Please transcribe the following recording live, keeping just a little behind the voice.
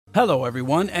Hello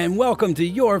everyone and welcome to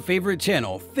your favorite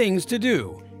channel, Things to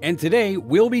Do. And today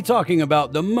we'll be talking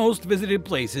about the most visited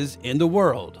places in the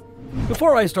world.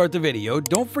 Before I start the video,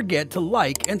 don't forget to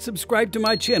like and subscribe to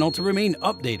my channel to remain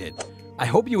updated. I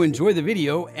hope you enjoy the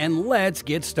video and let's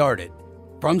get started.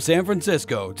 From San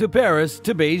Francisco to Paris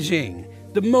to Beijing,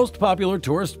 the most popular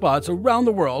tourist spots around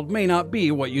the world may not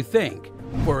be what you think.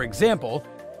 For example,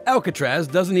 Alcatraz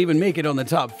doesn't even make it on the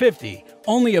top 50.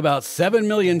 Only about 7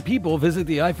 million people visit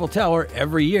the Eiffel Tower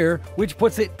every year, which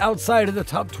puts it outside of the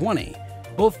top 20.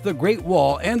 Both the Great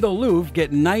Wall and the Louvre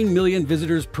get 9 million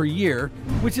visitors per year,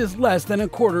 which is less than a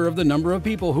quarter of the number of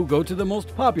people who go to the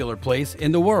most popular place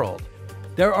in the world.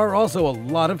 There are also a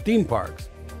lot of theme parks.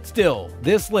 Still,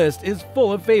 this list is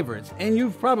full of favorites, and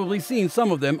you've probably seen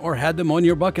some of them or had them on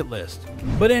your bucket list.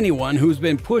 But anyone who's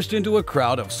been pushed into a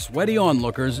crowd of sweaty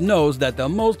onlookers knows that the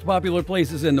most popular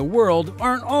places in the world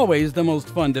aren't always the most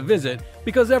fun to visit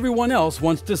because everyone else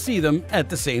wants to see them at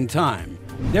the same time.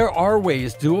 There are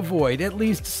ways to avoid at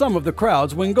least some of the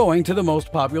crowds when going to the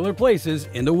most popular places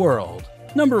in the world.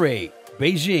 Number 8.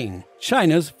 Beijing,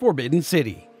 China's Forbidden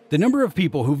City. The number of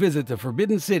people who visit the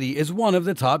Forbidden City is one of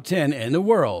the top 10 in the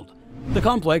world. The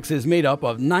complex is made up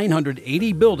of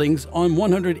 980 buildings on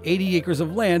 180 acres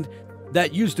of land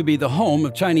that used to be the home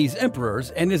of Chinese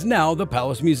emperors and is now the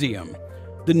Palace Museum.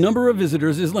 The number of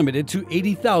visitors is limited to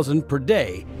 80,000 per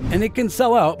day, and it can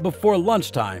sell out before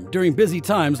lunchtime during busy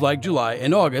times like July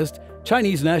and August,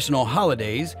 Chinese national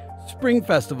holidays, Spring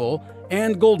Festival,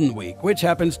 and Golden Week, which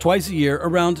happens twice a year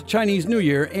around Chinese New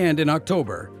Year and in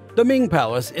October. The Ming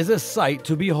Palace is a sight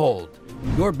to behold.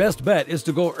 Your best bet is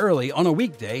to go early on a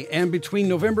weekday and between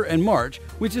November and March,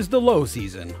 which is the low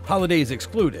season, holidays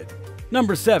excluded.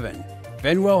 Number 7.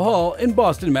 Faneuil Hall in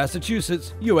Boston,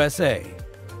 Massachusetts, USA.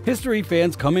 History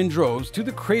fans come in droves to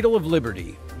the Cradle of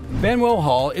Liberty. Faneuil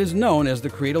Hall is known as the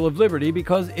Cradle of Liberty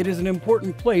because it is an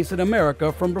important place in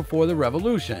America from before the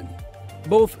Revolution.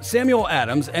 Both Samuel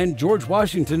Adams and George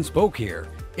Washington spoke here.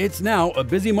 It's now a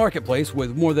busy marketplace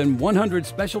with more than 100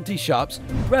 specialty shops,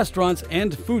 restaurants,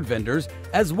 and food vendors,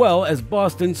 as well as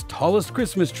Boston's tallest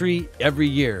Christmas tree every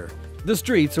year. The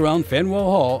streets around Faneuil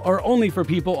Hall are only for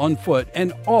people on foot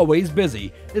and always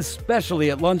busy,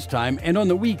 especially at lunchtime and on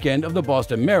the weekend of the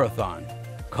Boston Marathon.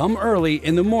 Come early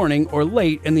in the morning or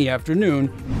late in the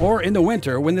afternoon, or in the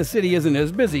winter when the city isn't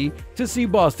as busy, to see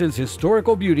Boston's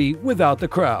historical beauty without the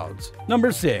crowds.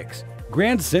 Number 6.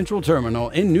 Grand Central Terminal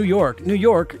in New York,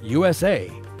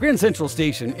 USA. Grand Central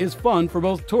Station is fun for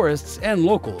both tourists and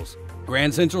locals.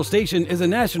 Grand Central Station is a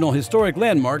National Historic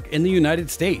Landmark in the United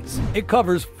States. It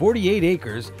covers 48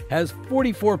 acres, has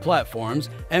 44 platforms,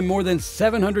 and more than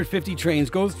 750 trains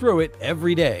go through it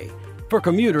every day. For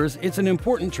commuters, it's an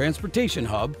important transportation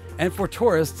hub, and for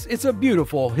tourists, it's a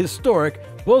beautiful, historic,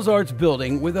 Beaux-Arts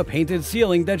building with a painted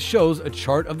ceiling that shows a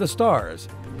chart of the stars.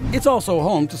 It's also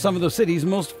home to some of the city's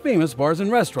most famous bars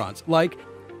and restaurants, like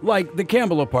the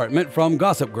Campbell Apartment from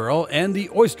Gossip Girl and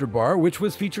the Oyster Bar, which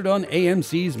was featured on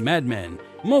AMC's Mad Men.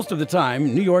 Most of the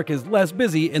time, New York is less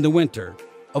busy in the winter.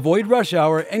 Avoid rush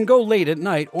hour and go late at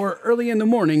night or early in the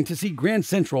morning to see Grand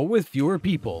Central with fewer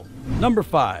people. Number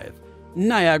 5.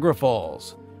 Niagara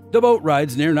Falls. The boat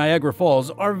rides near Niagara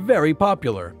Falls are very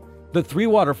popular. The 3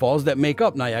 waterfalls that make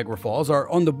up Niagara Falls are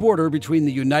on the border between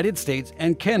the United States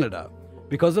and Canada.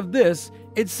 Because of this,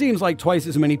 it seems like twice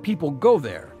as many people go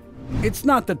there. It's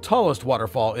not the tallest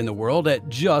waterfall in the world at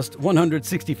just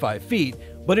 165 feet,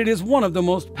 but it is one of the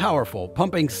most powerful,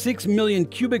 pumping 6 million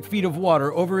cubic feet of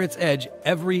water over its edge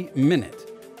every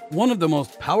minute. One of the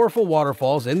most powerful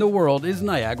waterfalls in the world is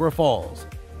Niagara Falls.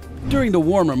 During the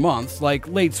warmer months, like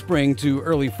late spring to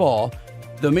early fall,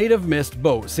 the Made of Mist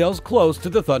boat sails close to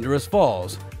the thunderous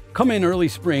falls. Come in early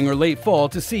spring or late fall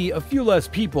to see a few less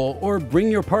people, or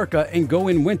bring your parka and go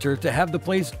in winter to have the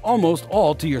place almost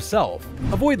all to yourself.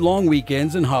 Avoid long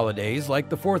weekends and holidays like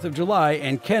the 4th of July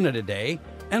and Canada Day,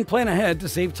 and plan ahead to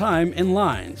save time in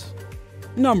lines.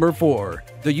 Number 4.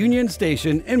 The Union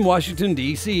Station in Washington,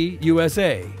 D.C.,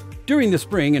 USA. During the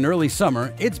spring and early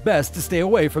summer, it's best to stay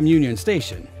away from Union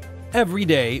Station. Every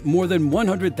day, more than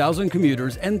 100,000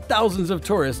 commuters and thousands of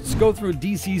tourists go through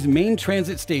DC's main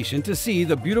transit station to see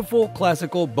the beautiful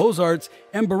classical Beaux-Arts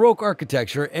and Baroque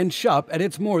architecture and shop at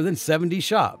its more than 70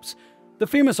 shops. The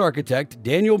famous architect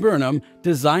Daniel Burnham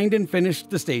designed and finished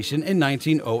the station in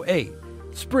 1908.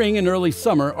 Spring and early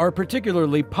summer are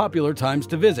particularly popular times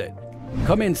to visit.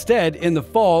 Come instead in the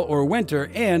fall or winter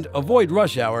and avoid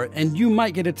rush hour, and you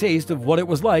might get a taste of what it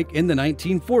was like in the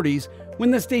 1940s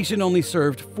when the station only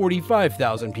served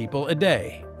 45,000 people a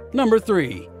day. Number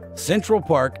 3. Central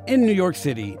Park in New York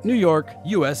City,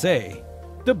 USA.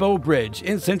 The Bow Bridge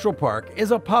in Central Park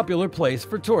is a popular place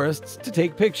for tourists to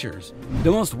take pictures. The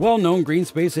most well-known green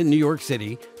space in New York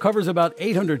City covers about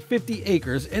 850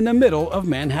 acres in the middle of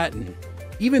Manhattan.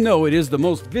 Even though it is the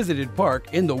most visited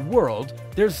park in the world,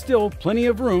 there's still plenty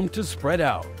of room to spread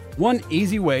out. One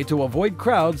easy way to avoid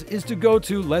crowds is to go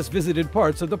to less visited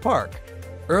parts of the park.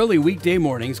 Early weekday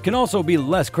mornings can also be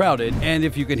less crowded, and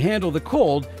if you can handle the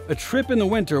cold, a trip in the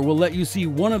winter will let you see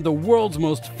one of the world's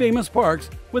most famous parks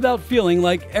without feeling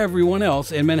like everyone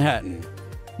else in Manhattan.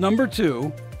 Number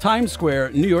 2. Times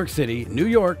Square, New York City, New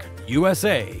York,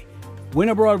 USA. When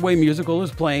a Broadway musical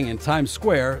is playing in Times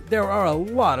Square, there are a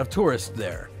lot of tourists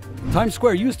there. Times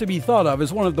Square used to be thought of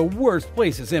as one of the worst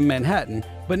places in Manhattan,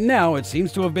 but now it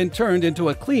seems to have been turned into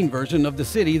a clean version of the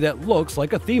city that looks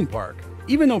like a theme park.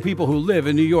 Even though people who live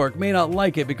in New York may not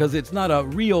like it because it's not a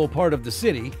real part of the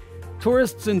city,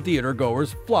 tourists and theater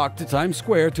goers flock to Times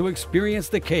Square to experience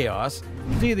the chaos,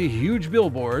 see the huge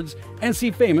billboards, and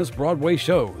see famous Broadway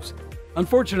shows.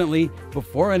 Unfortunately,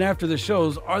 before and after the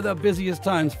shows are the busiest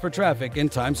times for traffic in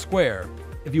Times Square.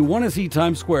 If you want to see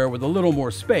Times Square with a little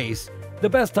more space, the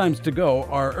best times to go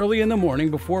are early in the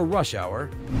morning before rush hour,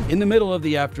 in the middle of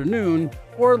the afternoon,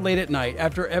 or late at night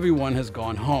after everyone has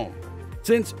gone home.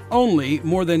 Since only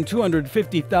more than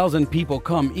 250,000 people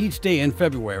come each day in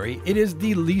February, it is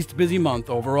the least busy month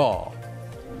overall.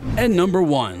 And number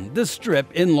 1, the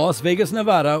Strip in Las Vegas,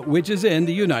 Nevada, which is in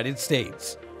the United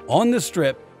States. On the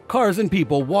Strip, cars and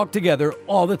people walk together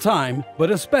all the time, but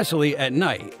especially at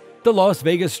night. The Las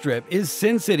Vegas Strip is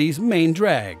Sin City's main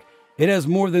drag. It has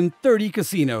more than 30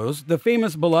 casinos, the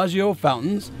famous Bellagio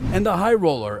fountains, and the High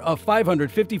Roller, a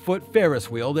 550-foot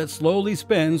Ferris wheel that slowly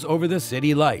spins over the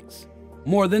city lights.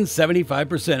 More than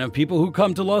 75% of people who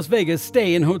come to Las Vegas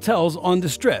stay in hotels on the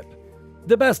Strip.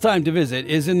 The best time to visit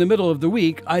is in the middle of the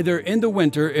week, either in the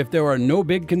winter if there are no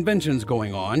big conventions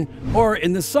going on, or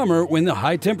in the summer when the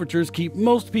high temperatures keep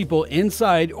most people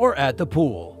inside or at the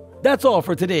pool. That's all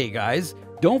for today, guys.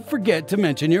 Don't forget to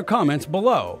mention your comments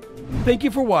below. Thank you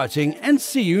for watching, and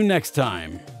see you next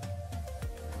time.